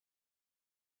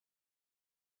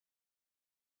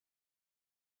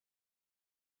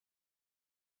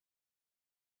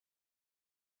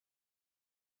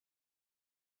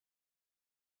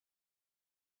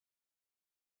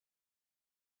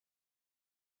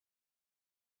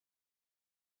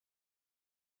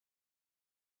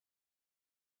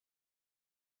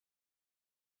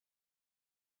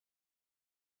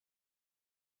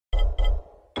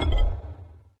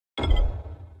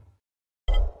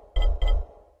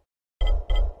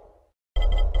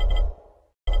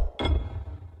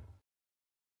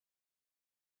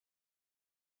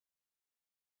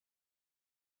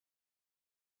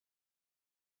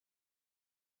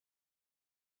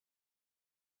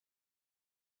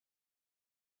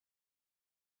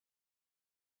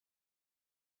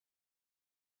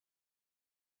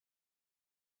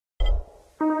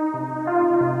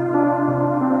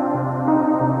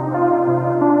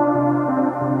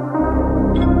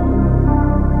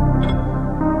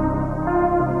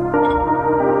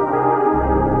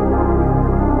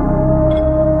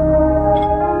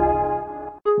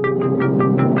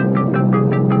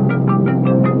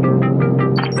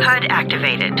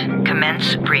Activated.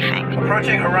 Commence briefing.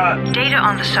 Approaching Haran. Data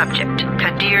on the subject,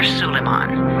 Kadir Suleiman,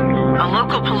 a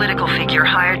local political figure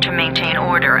hired to maintain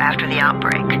order after the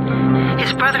outbreak.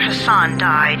 His brother Hassan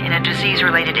died in a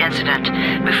disease-related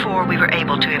incident before we were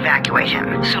able to evacuate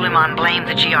him. Suleiman blamed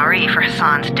the GRE for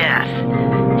Hassan's death.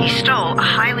 He stole a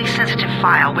highly sensitive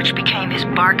file which became his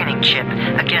bargaining chip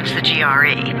against the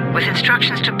GRE, with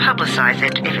instructions to publicize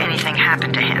it if anything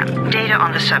happened to him. Data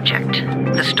on the subject,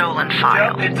 the stolen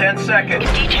file. Jump in 10 seconds.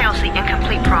 It details the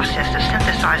incomplete process of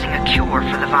synthesizing a cure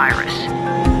for the virus.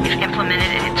 If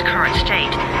implemented in its current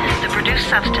state, the produced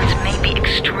substance may be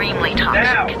extremely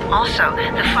toxic. Now. Also,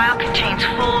 the file contains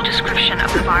full description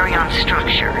of the virion's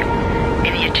structure.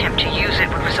 Any attempt to use it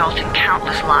would result in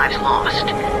countless lives lost.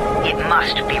 It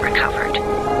must be recovered.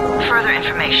 Further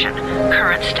information,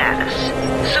 current status.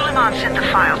 Suleiman sent the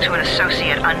file to an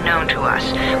associate unknown to us,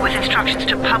 with instructions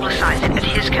to publicize it at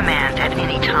his command at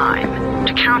any time.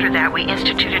 To counter that, we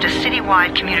instituted a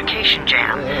citywide communication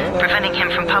jam, preventing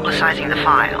him from publicizing the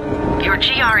file. Your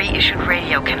GRE-issued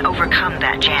radio can overcome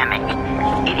that jamming.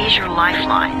 It is your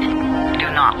lifeline. Do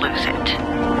not lose it.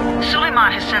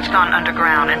 Suleiman has since gone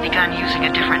underground and begun using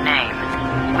a different name.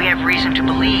 We have reason to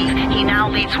believe he now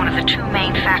leads one of the two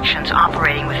main factions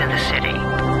operating within the city.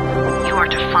 You are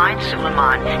to find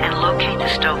Suleiman and locate the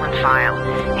stolen file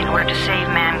in order to save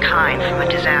mankind from a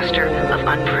disaster of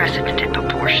unprecedented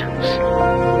proportions.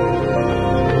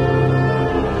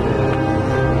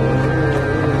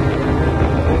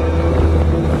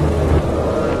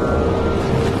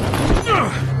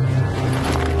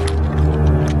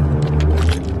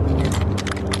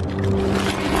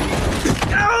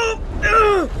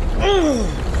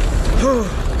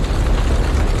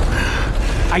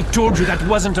 I told you that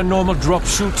wasn't a normal drop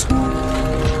shoot.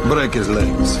 Break his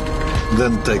legs,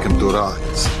 then take him to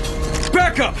rides.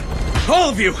 Back up! All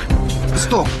of you!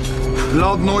 Stop!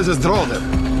 Loud noises draw them.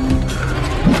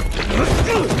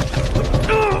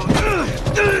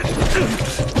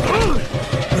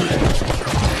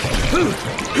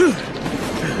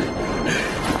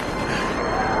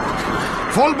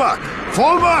 Fall back!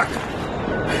 Fall back!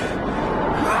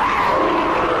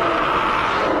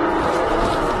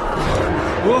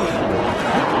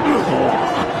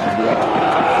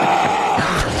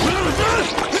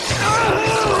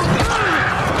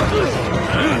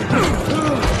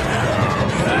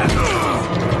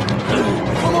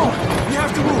 Come on! We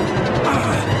have to move!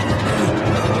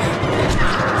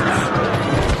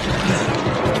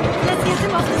 Let's get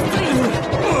him off the street!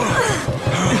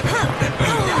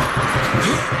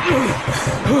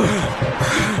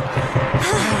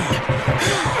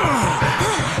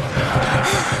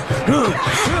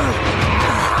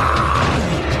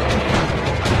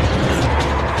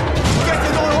 Get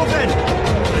the door open!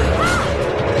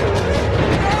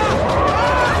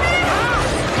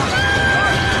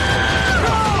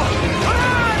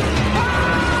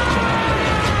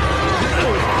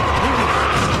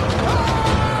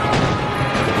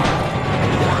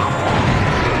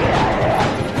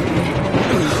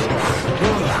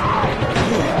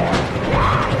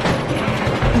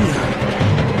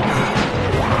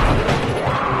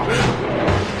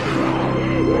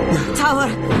 Tower,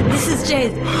 this is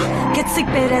Jade. Get sick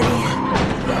bay ready.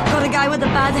 Got a guy with a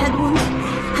bad head wound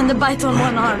and a bite on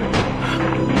one arm.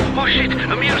 Oh shit,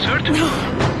 Amir's hurt? No,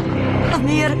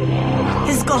 Amir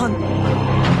is gone.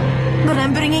 But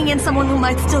I'm bringing in someone who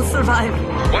might still survive.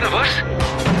 One of us?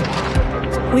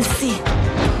 We'll see.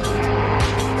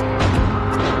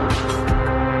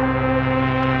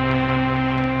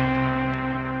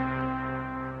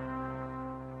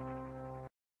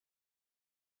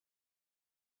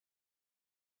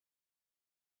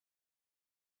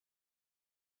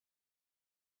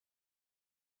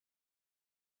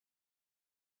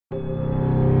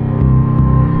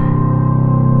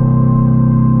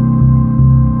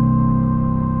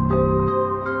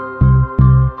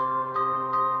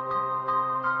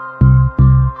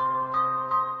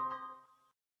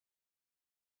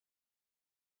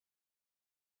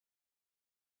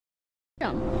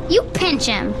 You pinch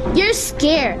him. You're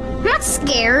scared. I'm not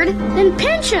scared. Then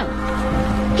pinch him.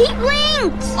 He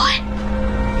blinked. What?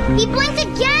 He blinked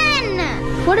again.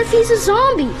 What if he's a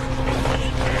zombie?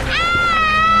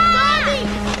 Ah! Zombie!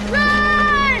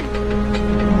 Run!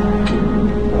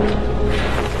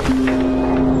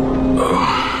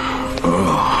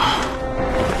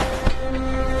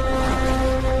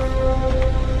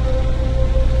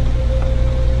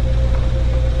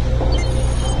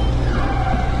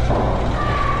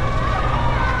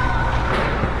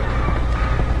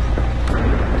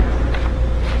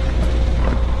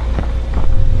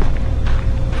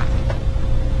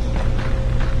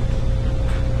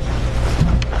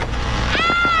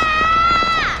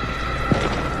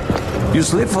 You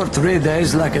sleep for 3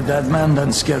 days like a dead man,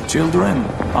 then scare children?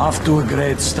 Off to a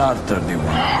great start, 31.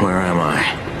 Where am I?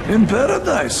 In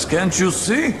paradise, can't you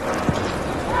see?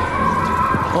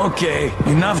 Okay,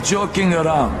 enough joking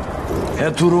around.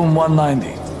 Head to room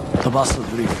 190. The boss will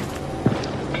brief you.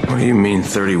 What do you mean,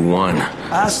 31?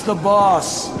 Ask the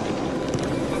boss.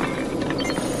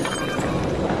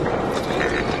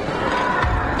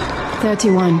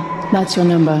 "31. That's your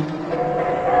number.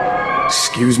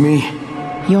 Excuse me?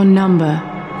 Your number.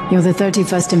 You're the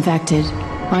 31st infected.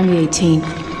 I'm the 18th.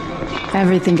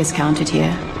 Everything is counted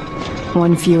here.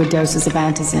 1 fewer doses of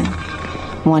antizin.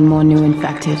 1 more new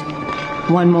infected.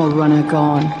 1 more runner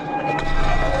gone.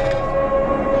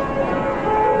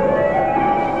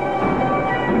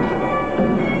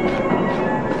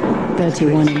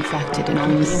 "31 infected and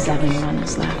only 7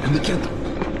 runners left. And we killed him.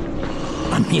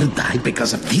 Amir died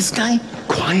because of this guy?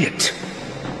 Quiet.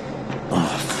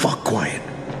 Oh, fuck quiet.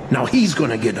 Now he's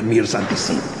gonna get Amir's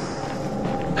anti-scene.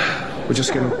 We're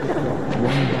just gonna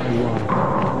one by one.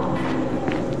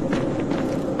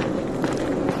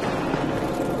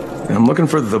 I'm looking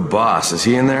for the boss. Is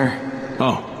he in there?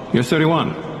 Oh, you're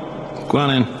 31. Go on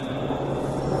in.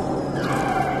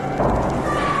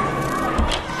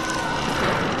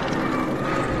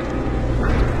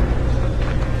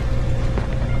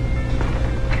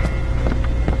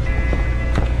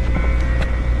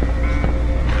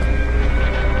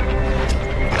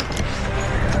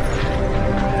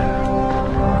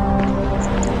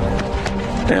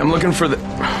 Hey, I'm looking for the...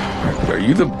 Are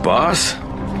you the boss?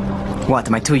 What,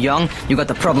 am I too young? You got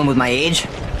the problem with my age?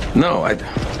 No,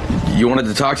 You wanted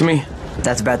to talk to me?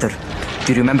 That's better.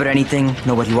 Do you remember anything?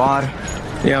 Know what you are?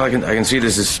 Yeah, I can see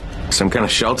this is some kind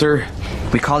of shelter.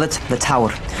 We call it the Tower.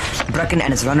 Brecken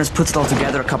and his runners put it all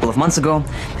together a couple of months ago,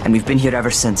 and we've been here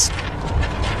ever since.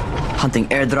 Hunting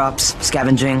airdrops,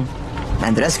 scavenging,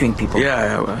 and rescuing people.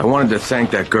 Yeah, I wanted to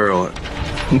thank that girl.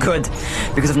 Good,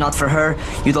 because if not for her,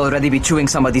 you'd already be chewing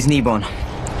somebody's knee bone.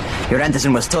 Your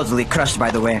antizin was totally crushed, by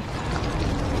the way.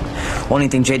 Only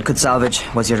thing Jade could salvage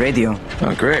was your radio.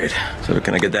 Oh, great. So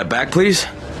can I get that back, please?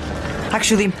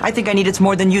 Actually, I think I need it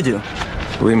more than you do.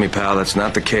 Believe me, pal, that's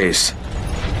not the case.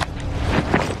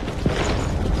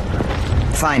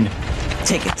 Fine.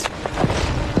 Take it.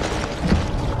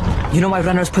 You know why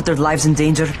runners put their lives in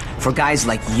danger? For guys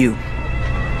like you.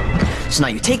 So now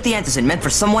you take the antizin meant for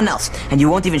someone else, and you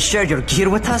won't even share your gear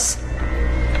with us?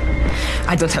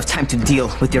 I don't have time to deal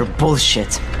with your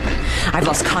bullshit. I've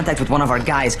lost contact with one of our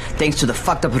guys thanks to the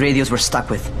fucked up radios we're stuck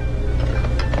with.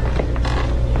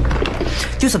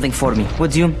 Do something for me,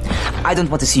 would you? I don't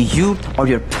want to see you or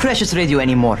your precious radio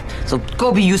anymore, so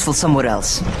go be useful somewhere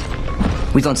else.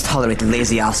 We don't tolerate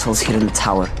lazy assholes here in the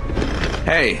tower.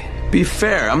 Hey, be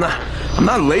fair. I'm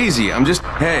not lazy. I'm just,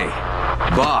 hey,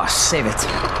 boss. Save it.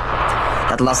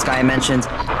 That last guy I mentioned,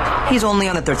 he's only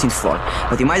on the 13th floor,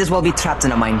 but he might as well be trapped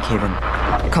in a mine cave-in.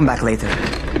 Come back later.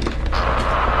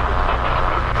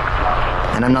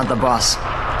 And I'm not the boss.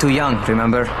 Too young,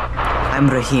 remember? I'm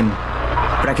Rahim.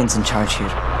 Brecken's in charge here.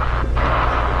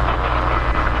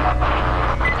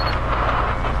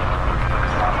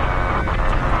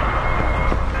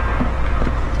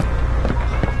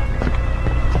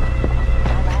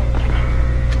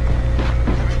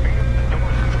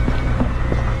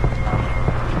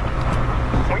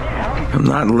 I'm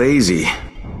not lazy.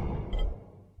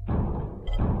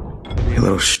 You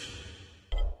little shit.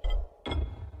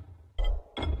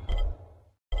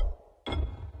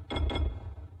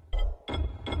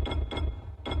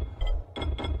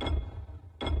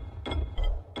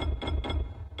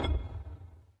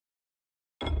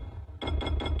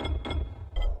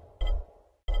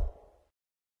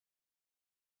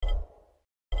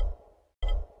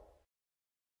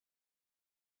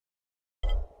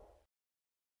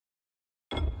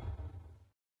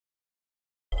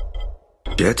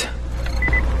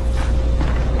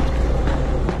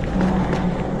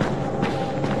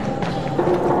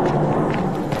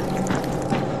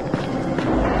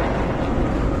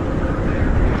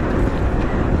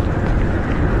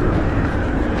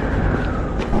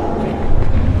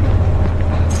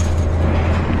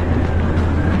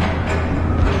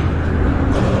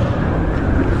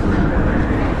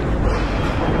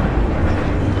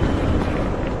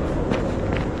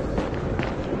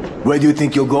 Where do you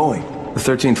think you're going? The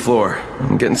 13th floor.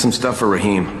 I'm getting some stuff for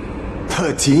Rahim.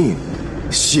 13?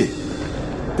 Shit.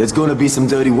 There's gonna be some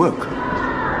dirty work.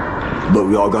 But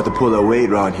we all got to pull our weight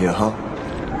around here, huh?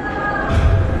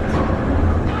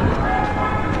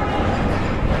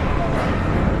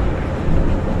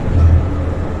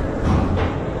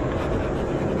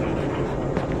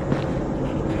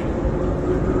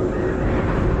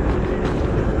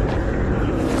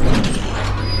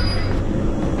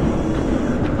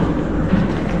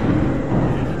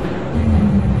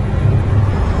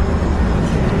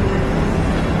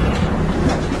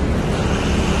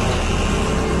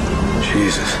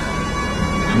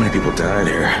 inside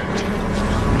here.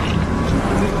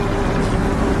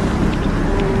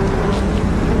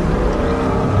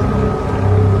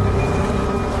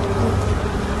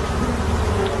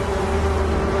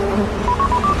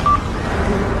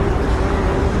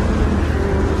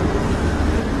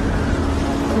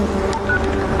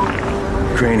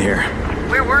 Crane here.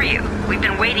 Where were you? We've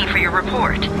been waiting for your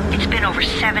report. It's been over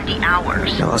 70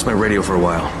 hours. I lost my radio for a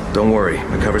while. Don't worry,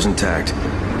 my cover's intact.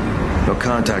 No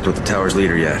contact with the tower's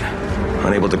leader yet.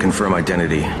 Unable to confirm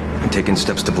identity. I'm taking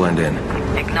steps to blend in.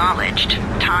 Acknowledged.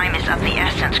 Time is of the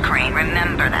essence, Crane.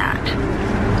 Remember that.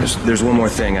 There's one more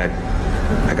thing.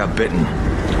 I got bitten.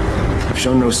 I've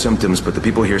shown no symptoms, but the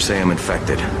people here say I'm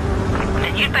infected.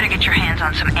 Then you'd better get your hands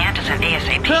on some antizin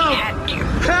ASAP. Help! You...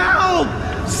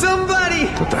 Help! Somebody!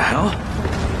 What the hell?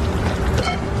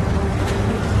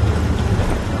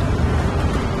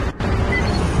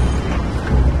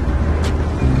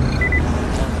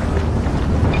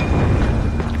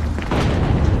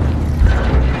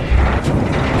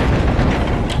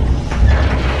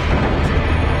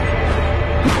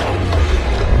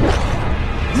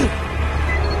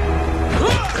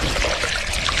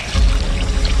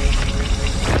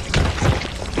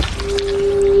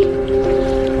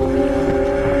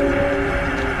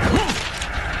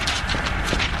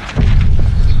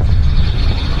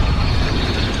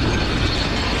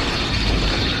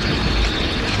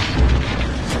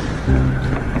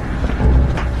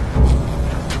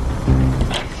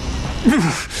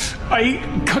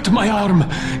 I cut my arm,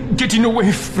 getting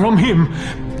away from him.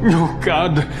 Oh,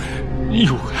 God.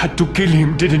 You had to kill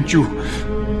him, didn't you?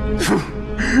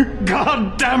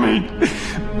 God damn it!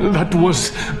 That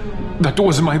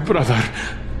was my brother.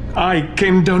 I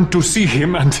came down to see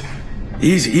him and...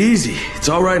 Easy. It's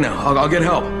all right now. I'll get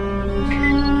help.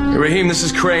 Hey, Raheem, this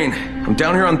is Crane. I'm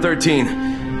down here on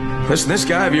 13. Listen, this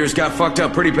guy of yours got fucked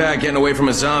up pretty bad getting away from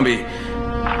a zombie.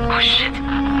 Oh, shit.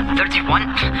 31?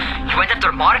 You went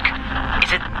after Mark?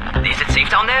 Is it safe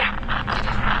down there?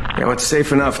 Yeah, well, it's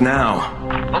safe enough now.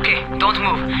 Okay, don't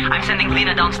move. I'm sending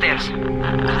Lena downstairs.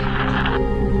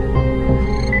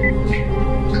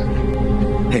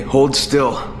 Hey, hold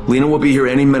still. Lena will be here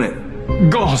any minute.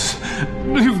 Gauze.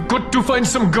 You've got to find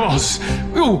some gauze.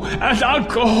 Oh, and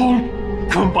alcohol.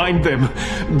 Combine them.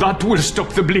 That will stop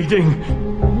the bleeding.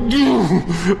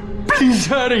 Please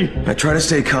hurry. I try to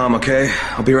stay calm, okay?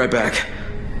 I'll be right back.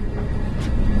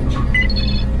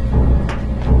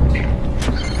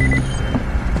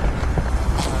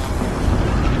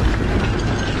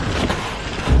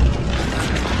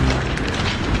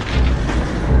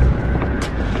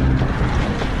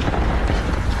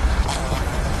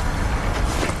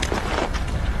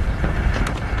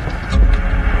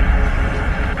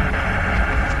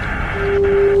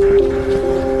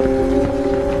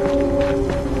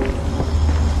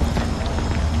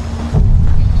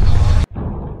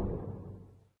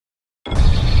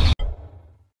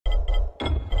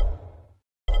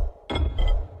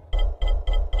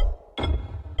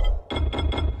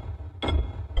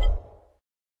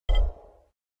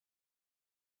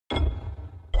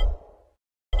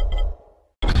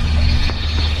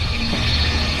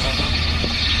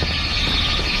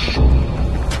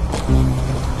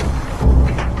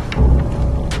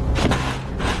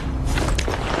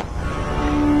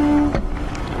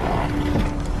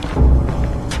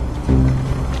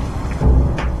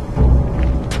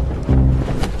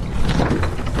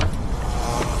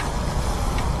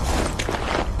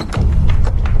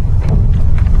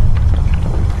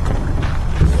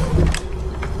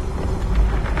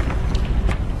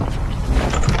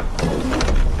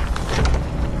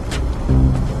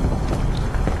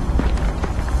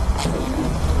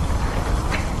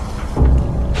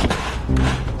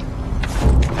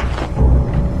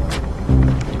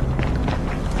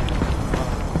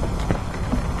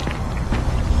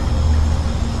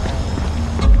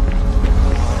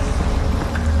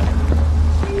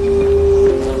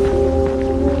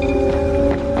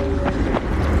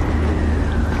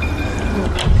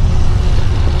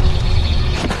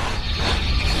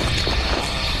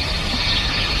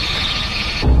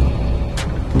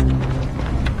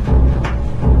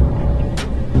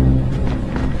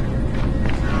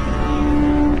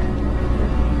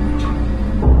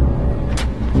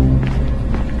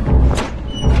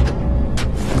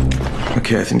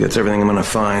 Okay, I think that's everything I'm gonna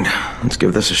find. Let's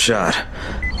give this a shot.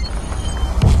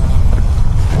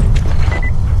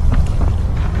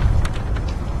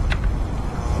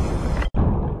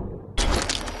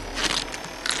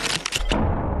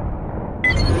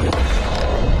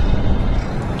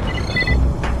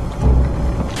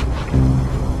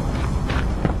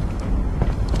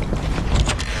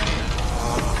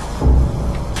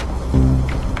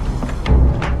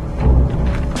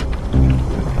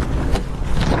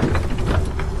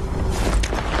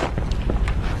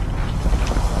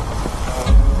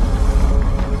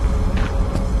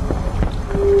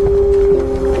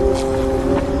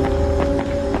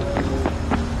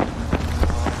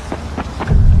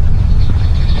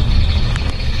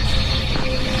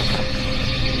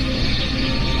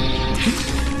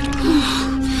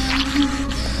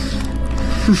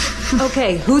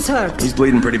 Okay, who's hurt? He's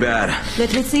bleeding pretty bad.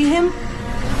 Let me see him.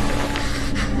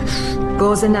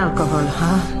 Gauze and alcohol,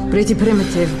 huh? Pretty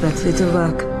primitive, but it'll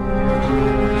work.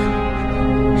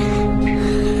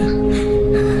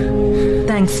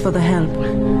 Thanks for the help.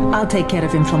 I'll take care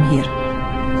of him from here.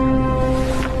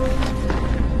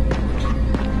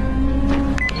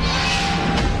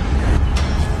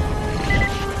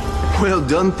 Well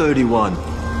done, 31.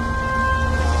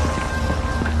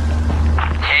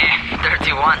 Hey,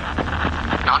 31.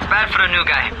 Not bad for a new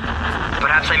guy.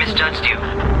 Perhaps I misjudged you.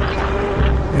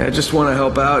 Yeah, I just want to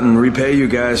help out and repay you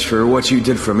guys for what you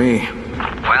did for me.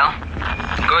 Well,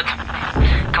 good.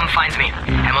 Come find me,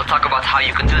 and we'll talk about how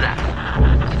you can do that.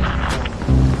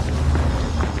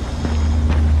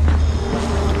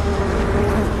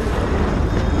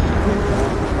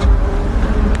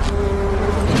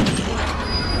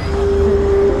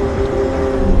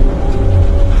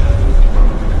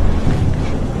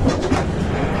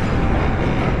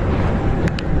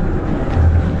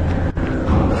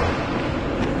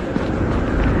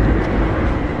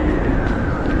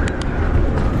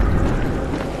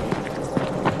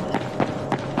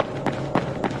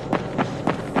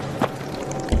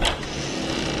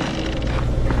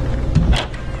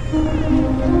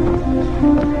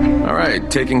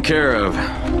 Taken care of.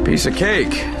 Piece of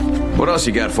cake. What else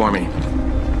you got for me?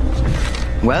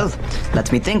 Well,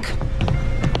 let me think.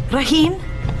 Rahim,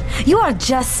 you are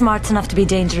just smart enough to be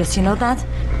dangerous, you know that?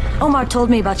 Omar told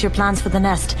me about your plans for the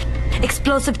nest.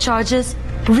 Explosive charges?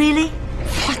 Really?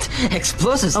 What?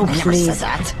 Explosives? Oh, I never please. said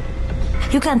that.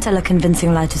 You can't tell a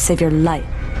convincing lie to save your life.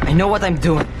 I know what I'm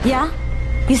doing. Yeah?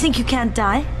 You think you can't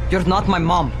die? You're not my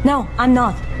mom. No, I'm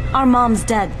not. Our mom's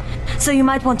dead. So you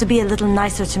might want to be a little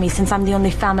nicer to me since I'm the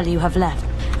only family you have left.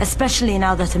 Especially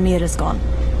now that Amir is gone.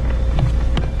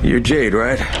 You're Jade,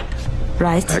 right?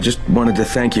 Right. I just wanted to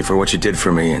thank you for what you did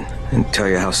for me and tell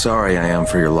you how sorry I am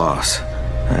for your loss.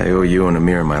 I owe you and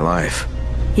Amir my life.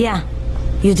 Yeah,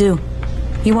 you do.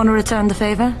 You want to return the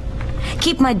favor?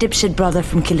 Keep my dipshit brother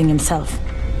from killing himself.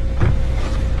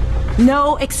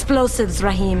 No explosives,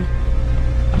 Rahim.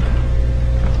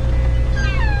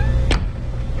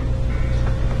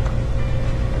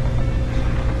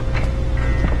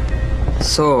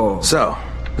 So,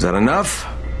 is that enough?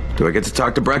 Do I get to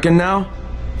talk to Brecken now?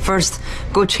 First,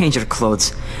 go change your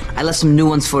clothes. I left some new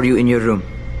ones for you in your room.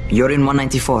 You're in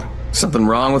 194. Something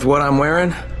wrong with what I'm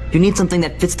wearing? You need something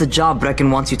that fits the job Brecken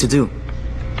wants you to do.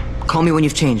 Call me when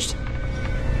you've changed.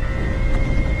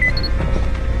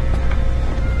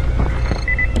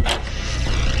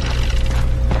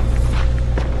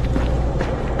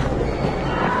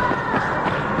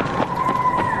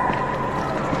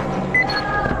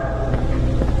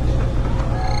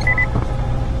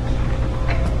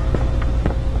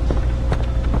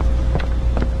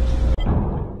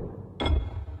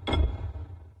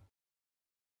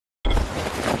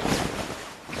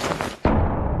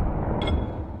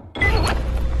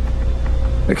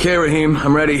 Okay, Rahim,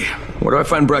 I'm ready. Where do I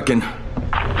find Brecken?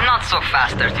 Not so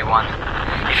fast, 31.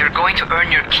 If you're going to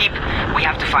earn your keep, we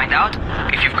have to find out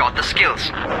if you've got the skills.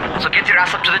 So get your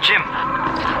ass up to the gym.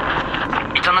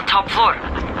 It's on the top floor.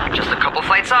 Just a couple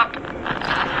flights up.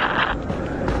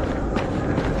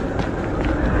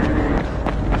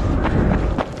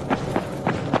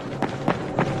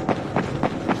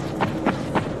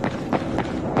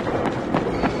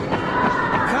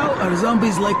 How are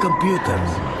zombies like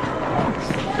computers?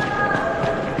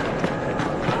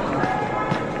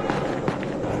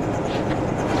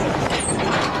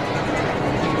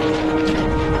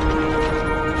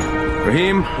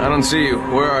 Rahim, I don't see you.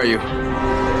 Where are you?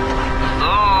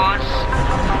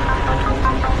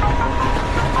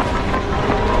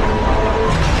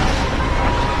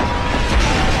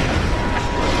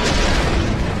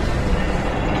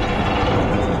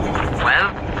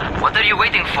 Well, what are you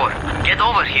waiting for? Get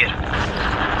over here.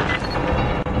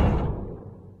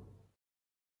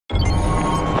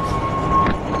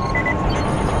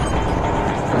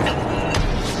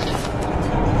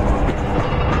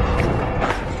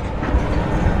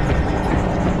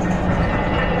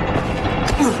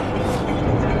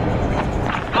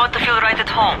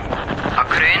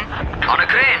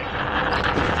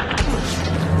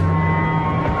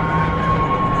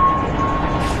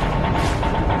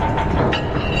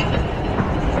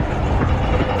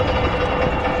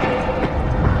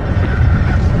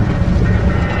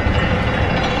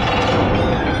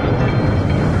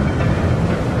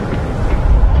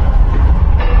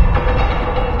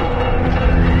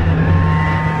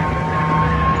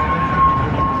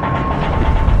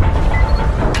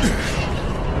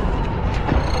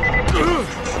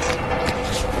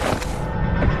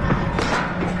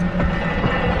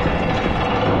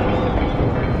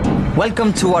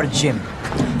 Welcome to our gym.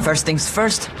 First things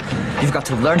first, you've got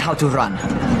to learn how to run.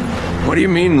 What do you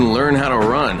mean, learn how to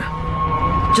run?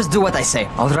 Just do what I say,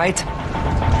 alright?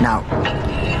 Now,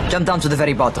 jump down to the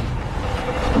very bottom.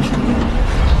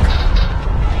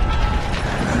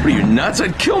 What are you, nuts?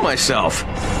 I'd kill myself.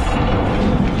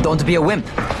 Don't be a wimp.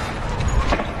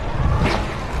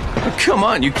 Oh, come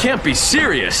on, you can't be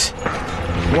serious.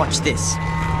 Watch this.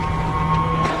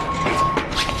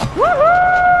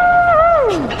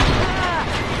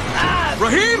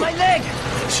 Raheem! My leg!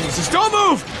 Jesus, don't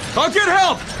move! I'll get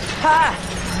help! Ha!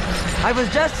 I was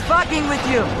just fucking with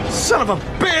you. Son of a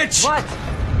bitch! What?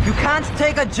 You can't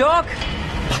take a joke?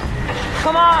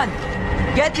 Come on!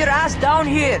 Get your ass down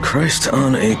here! Christ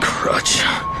on a crutch.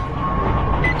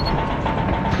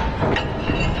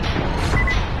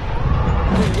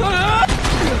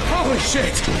 Holy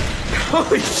shit!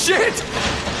 Holy shit!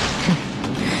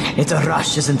 It's a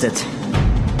rush, isn't it?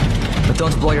 But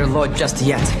don't blow your load just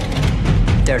yet.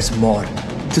 There's more.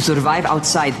 To survive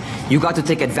outside, you got to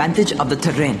take advantage of the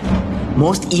terrain.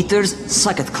 Most eaters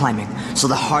suck at climbing, so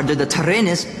the harder the terrain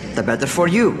is, the better for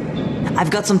you.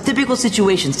 I've got some typical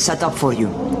situations set up for you.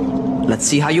 Let's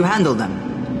see how you handle them.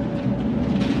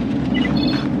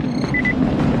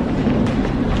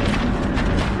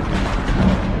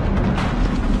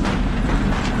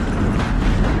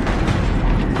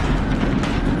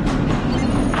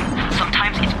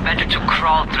 Sometimes it's better to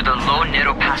crawl through the low,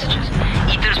 narrow passages.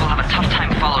 Eaters will have a tough time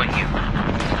following you.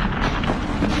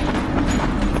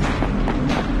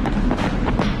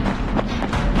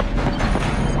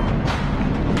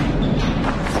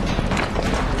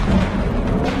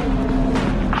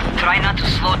 Try not to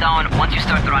slow down once you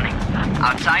start running.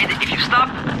 Outside, if you stop,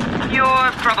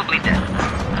 you're probably dead.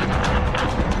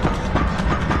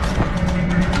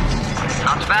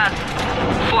 Not bad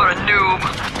for a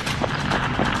noob.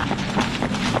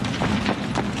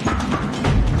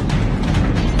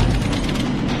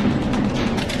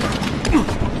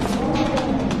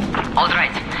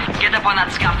 Alright, get up on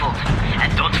that scaffold.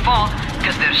 And don't fall,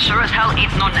 cause there sure as hell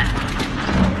ain't no net.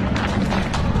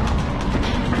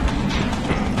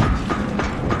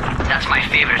 That's my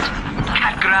favorite.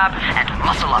 Cat grab and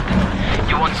muscle up.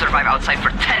 You won't survive outside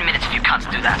for 10 minutes if you can't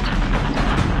do that.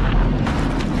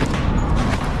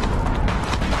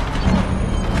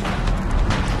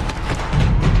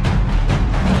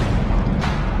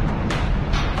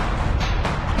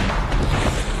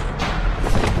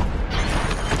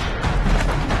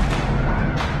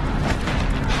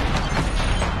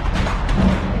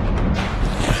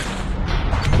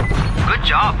 Good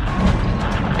job.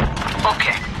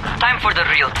 Okay, time for the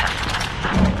real test.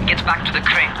 Get back to the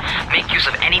crane. Make use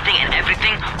of anything and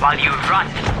everything while you run.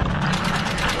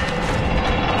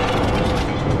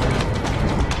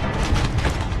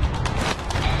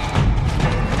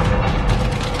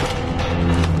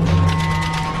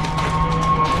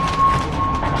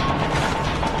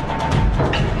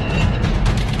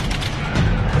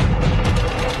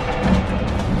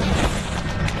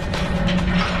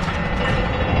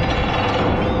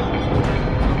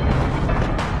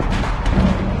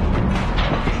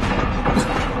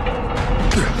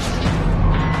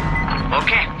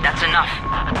 Okay, that's enough.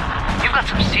 You've got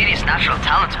some serious natural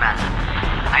talent, man.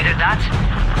 Either that,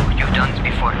 or you've done this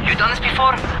before. You done this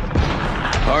before?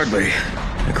 Hardly.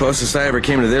 The closest I ever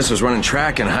came to this was running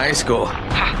track in high school.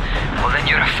 Well, then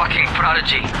you're a fucking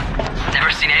prodigy.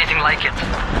 Never seen anything like it.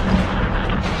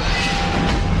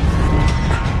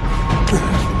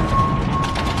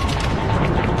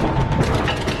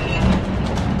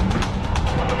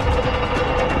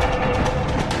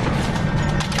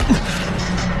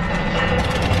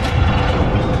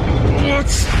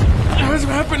 What's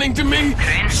happening to me?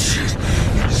 Crane?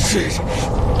 Shit.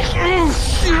 Oh,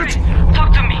 shit. Crane,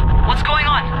 talk to me. What's going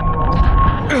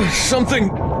on? Something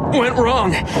went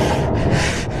wrong.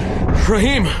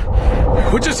 Raheem,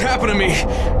 what just happened to me?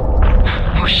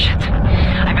 Oh shit.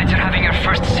 I bet you're having your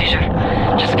first seizure.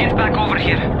 Just get back over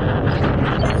here.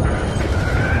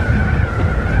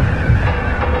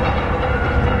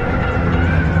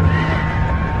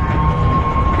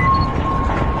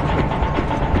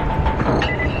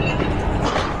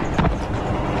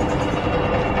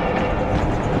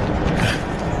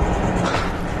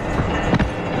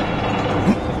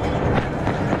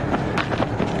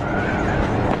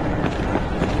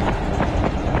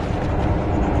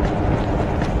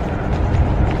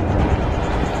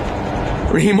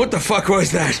 Raheem, what the fuck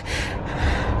was that?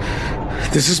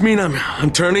 Does this mean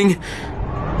I'm turning?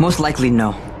 Most likely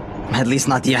no. At least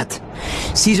not yet.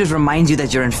 Caesars reminds you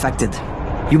that you're infected.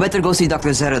 You better go see Dr.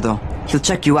 Zera though. He'll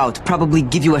check you out, probably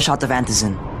give you a shot of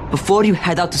antizin. Before you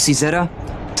head out to see Zera,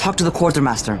 talk to the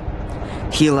quartermaster.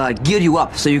 He'll gear you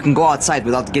up so you can go outside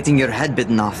without getting your head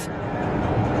bitten off.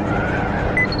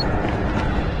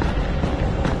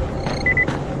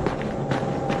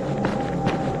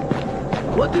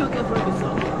 What do you get for this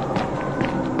song?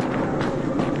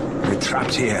 We're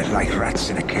trapped here like rats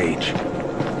in a cage.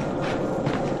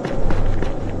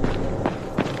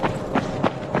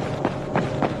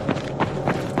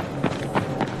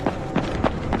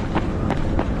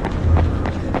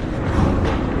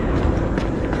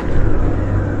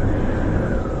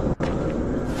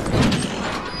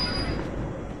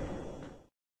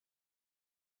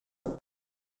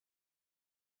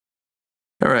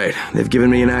 Alright, they've given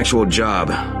me an actual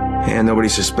job. And nobody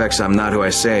suspects I'm not who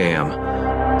I say I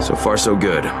am. So far, so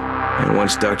good. And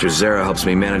once Dr. Zera helps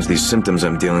me manage these symptoms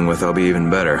I'm dealing with, I'll be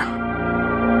even better.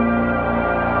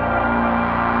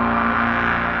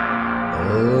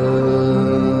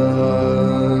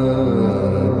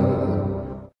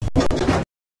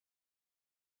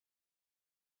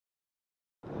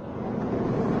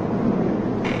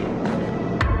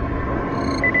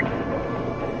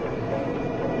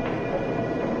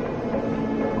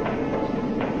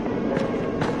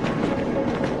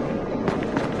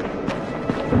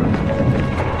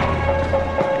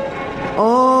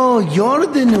 Oh, you're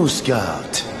the new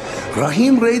scout.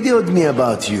 Rahim radioed me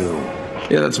about you.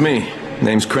 Yeah, that's me.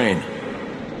 Name's Crane.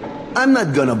 I'm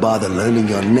not gonna bother learning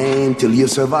your name till you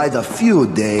survive a few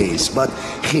days, but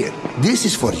here, this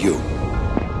is for you.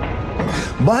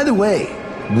 By the way,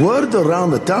 word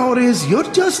around the tower is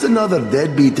you're just another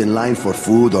deadbeat in line for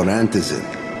food or antizin.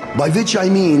 By which I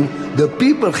mean, the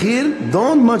people here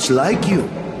don't much like you.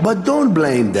 But don't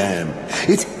blame them.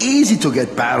 It's easy to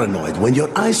get paranoid when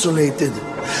you're isolated.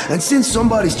 And since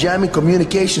somebody's jamming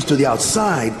communications to the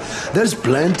outside, there's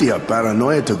plenty of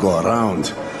paranoia to go around.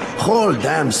 Whole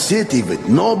damn city with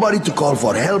nobody to call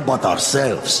for help but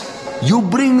ourselves. You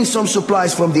bring me some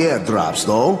supplies from the airdrops,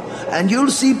 though, and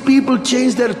you'll see people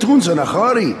change their tunes in a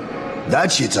hurry.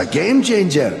 That shit's a game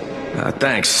changer.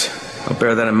 Thanks. I'll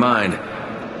bear that in mind.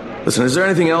 Listen, is there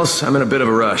anything else? I'm in a bit of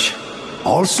a rush.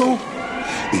 Also,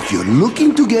 if you're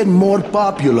looking to get more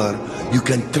popular, you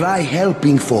can try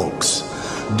helping folks.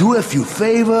 Do a few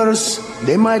favors,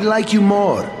 they might like you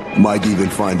more. Might even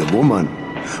find a woman.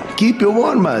 Keep you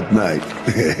warm at night.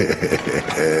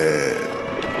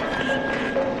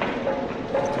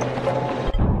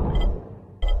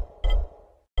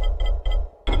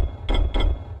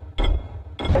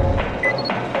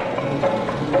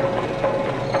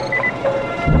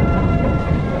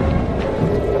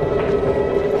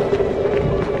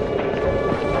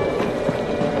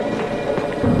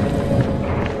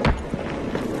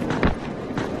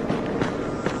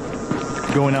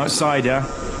 Going outside, yeah?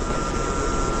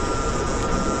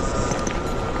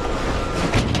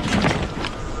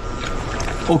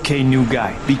 Okay, new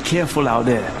guy, be careful out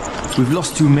there. We've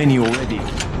lost too many already.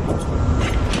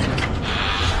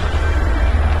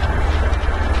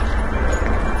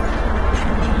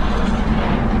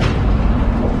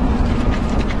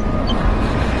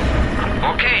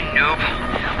 Okay, noob.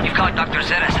 You've got Dr.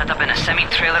 Zera set up in a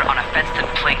semi-trailer on a fenced-in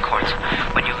playing court.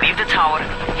 When you leave the tower,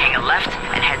 hang a left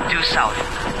and head due south.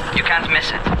 You can't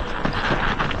miss it.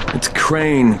 It's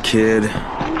Crane, kid.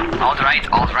 All right,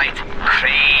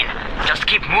 Crane. Just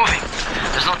keep moving.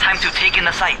 There's no time to take in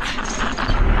the sights.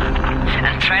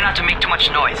 And try not to make too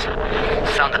much noise.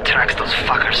 Sound attracts those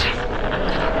fuckers.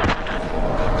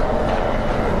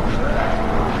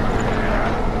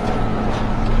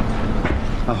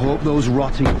 I hope those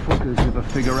rotting fuckers never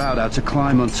figure out how to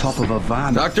climb on top of a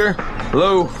van. Doctor?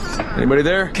 Hello? Anybody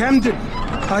there? Camden,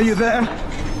 are you there?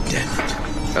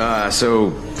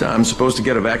 So I'm supposed to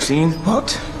get a vaccine?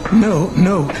 What? No.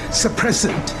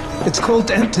 Suppressant. It's called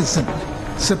antizin.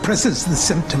 Suppresses the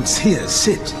symptoms. Here,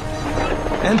 sit.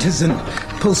 Antizin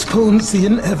postpones the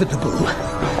inevitable.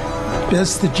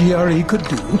 Best the GRE could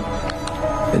do.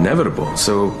 Inevitable?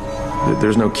 So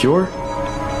there's no cure?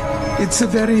 It's a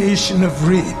variation of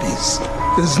rabies.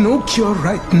 There's no cure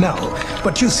right now,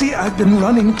 but you see, I've been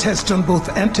running tests on both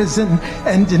antizin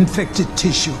and infected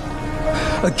tissue.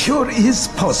 A cure is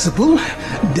possible,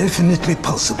 definitely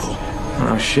possible.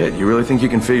 Oh shit, you really think you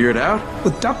can figure it out?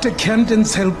 With Dr.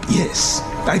 Camden's help, yes.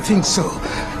 I think so.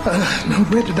 Now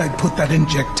where did I put that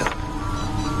injector?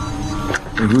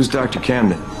 And who's Dr.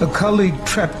 Camden? A colleague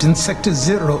trapped in Sector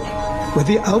 0, where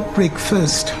the outbreak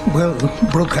first,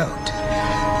 broke out.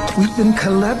 We've been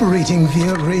collaborating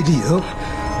via radio,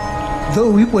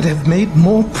 though we would have made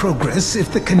more progress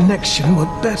if the connection were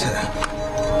better.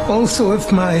 Also,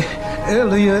 if my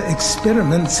earlier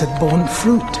experiments had borne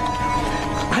fruit.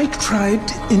 I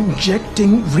tried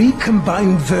injecting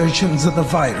recombined versions of the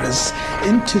virus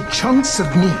into chunks of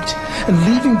meat and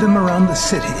leaving them around the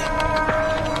city,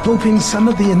 hoping some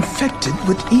of the infected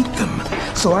would eat them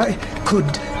so I could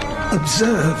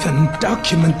observe and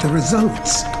document the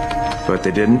results. But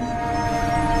they didn't?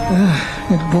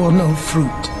 It bore no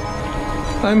fruit.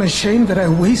 I'm ashamed that I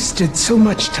wasted so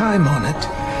much time on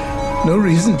it. No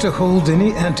reason to hold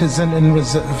any antizin in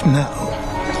reserve now.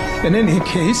 In any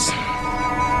case,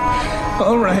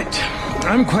 all right,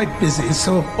 I'm quite busy,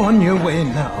 so on your way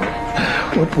now.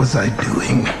 What was I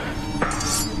doing?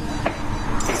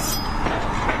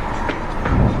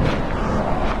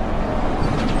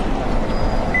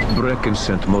 Brecken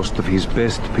sent most of his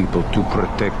best people to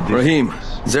protect this. Rahim,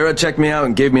 Zara checked me out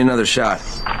and gave me another shot.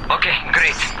 Okay,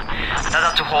 great. That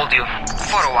ought to hold you.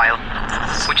 For a while.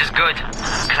 Which is good,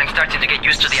 because I'm starting to get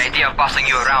used to the idea of bossing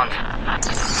you around.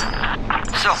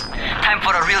 So, time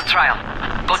for a real trial.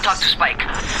 Go talk to Spike.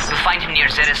 You'll find him near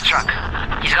Zera's truck.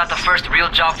 He's got the first real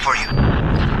job for you.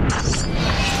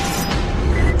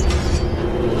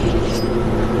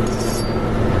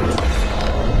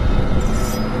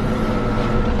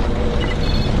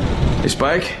 Hey,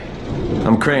 Spike.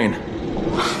 I'm Crane.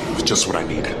 Just what I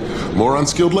need. More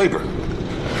unskilled labor.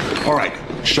 All right,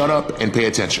 shut up and pay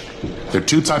attention. There are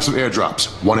two types of airdrops.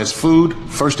 One is food,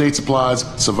 first aid supplies,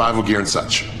 survival gear and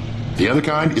such. The other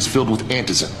kind is filled with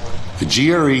antizin. The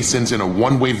GRE sends in a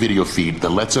one-way video feed that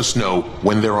lets us know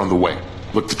when they're on the way.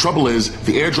 Look, the trouble is,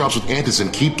 the airdrops with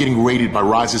antizin keep getting raided by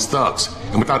Rise's thugs,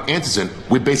 and without antizin,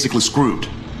 we're basically screwed.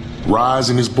 Rise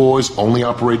and his boys only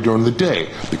operate during the day,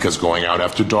 because going out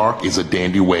after dark is a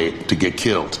dandy way to get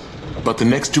killed. But the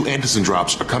next two antizin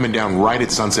drops are coming down right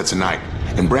at sunset tonight,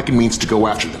 and Brecken means to go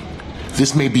after them.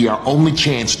 This may be our only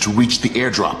chance to reach the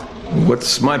airdrop.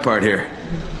 What's my part here?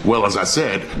 Well, as I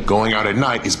said, going out at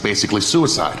night is basically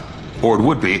suicide. Or it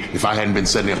would be if I hadn't been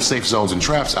setting up safe zones and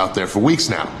traps out there for weeks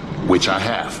now, which I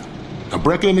have. Now,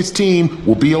 Brecken and his team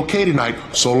will be okay tonight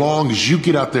so long as you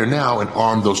get out there now and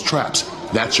arm those traps.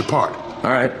 That's your part.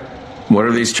 All right. What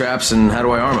are these traps and how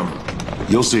do I arm them?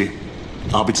 You'll see.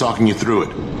 I'll be talking you through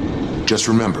it. Just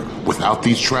remember, without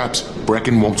these traps,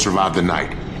 Brecken won't survive the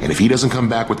night. And if he doesn't come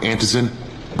back with antizin,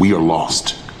 we are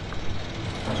lost.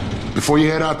 Before you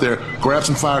head out there, grab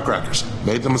some firecrackers.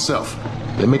 Made them myself.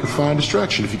 They make a fine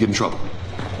distraction if you get in trouble.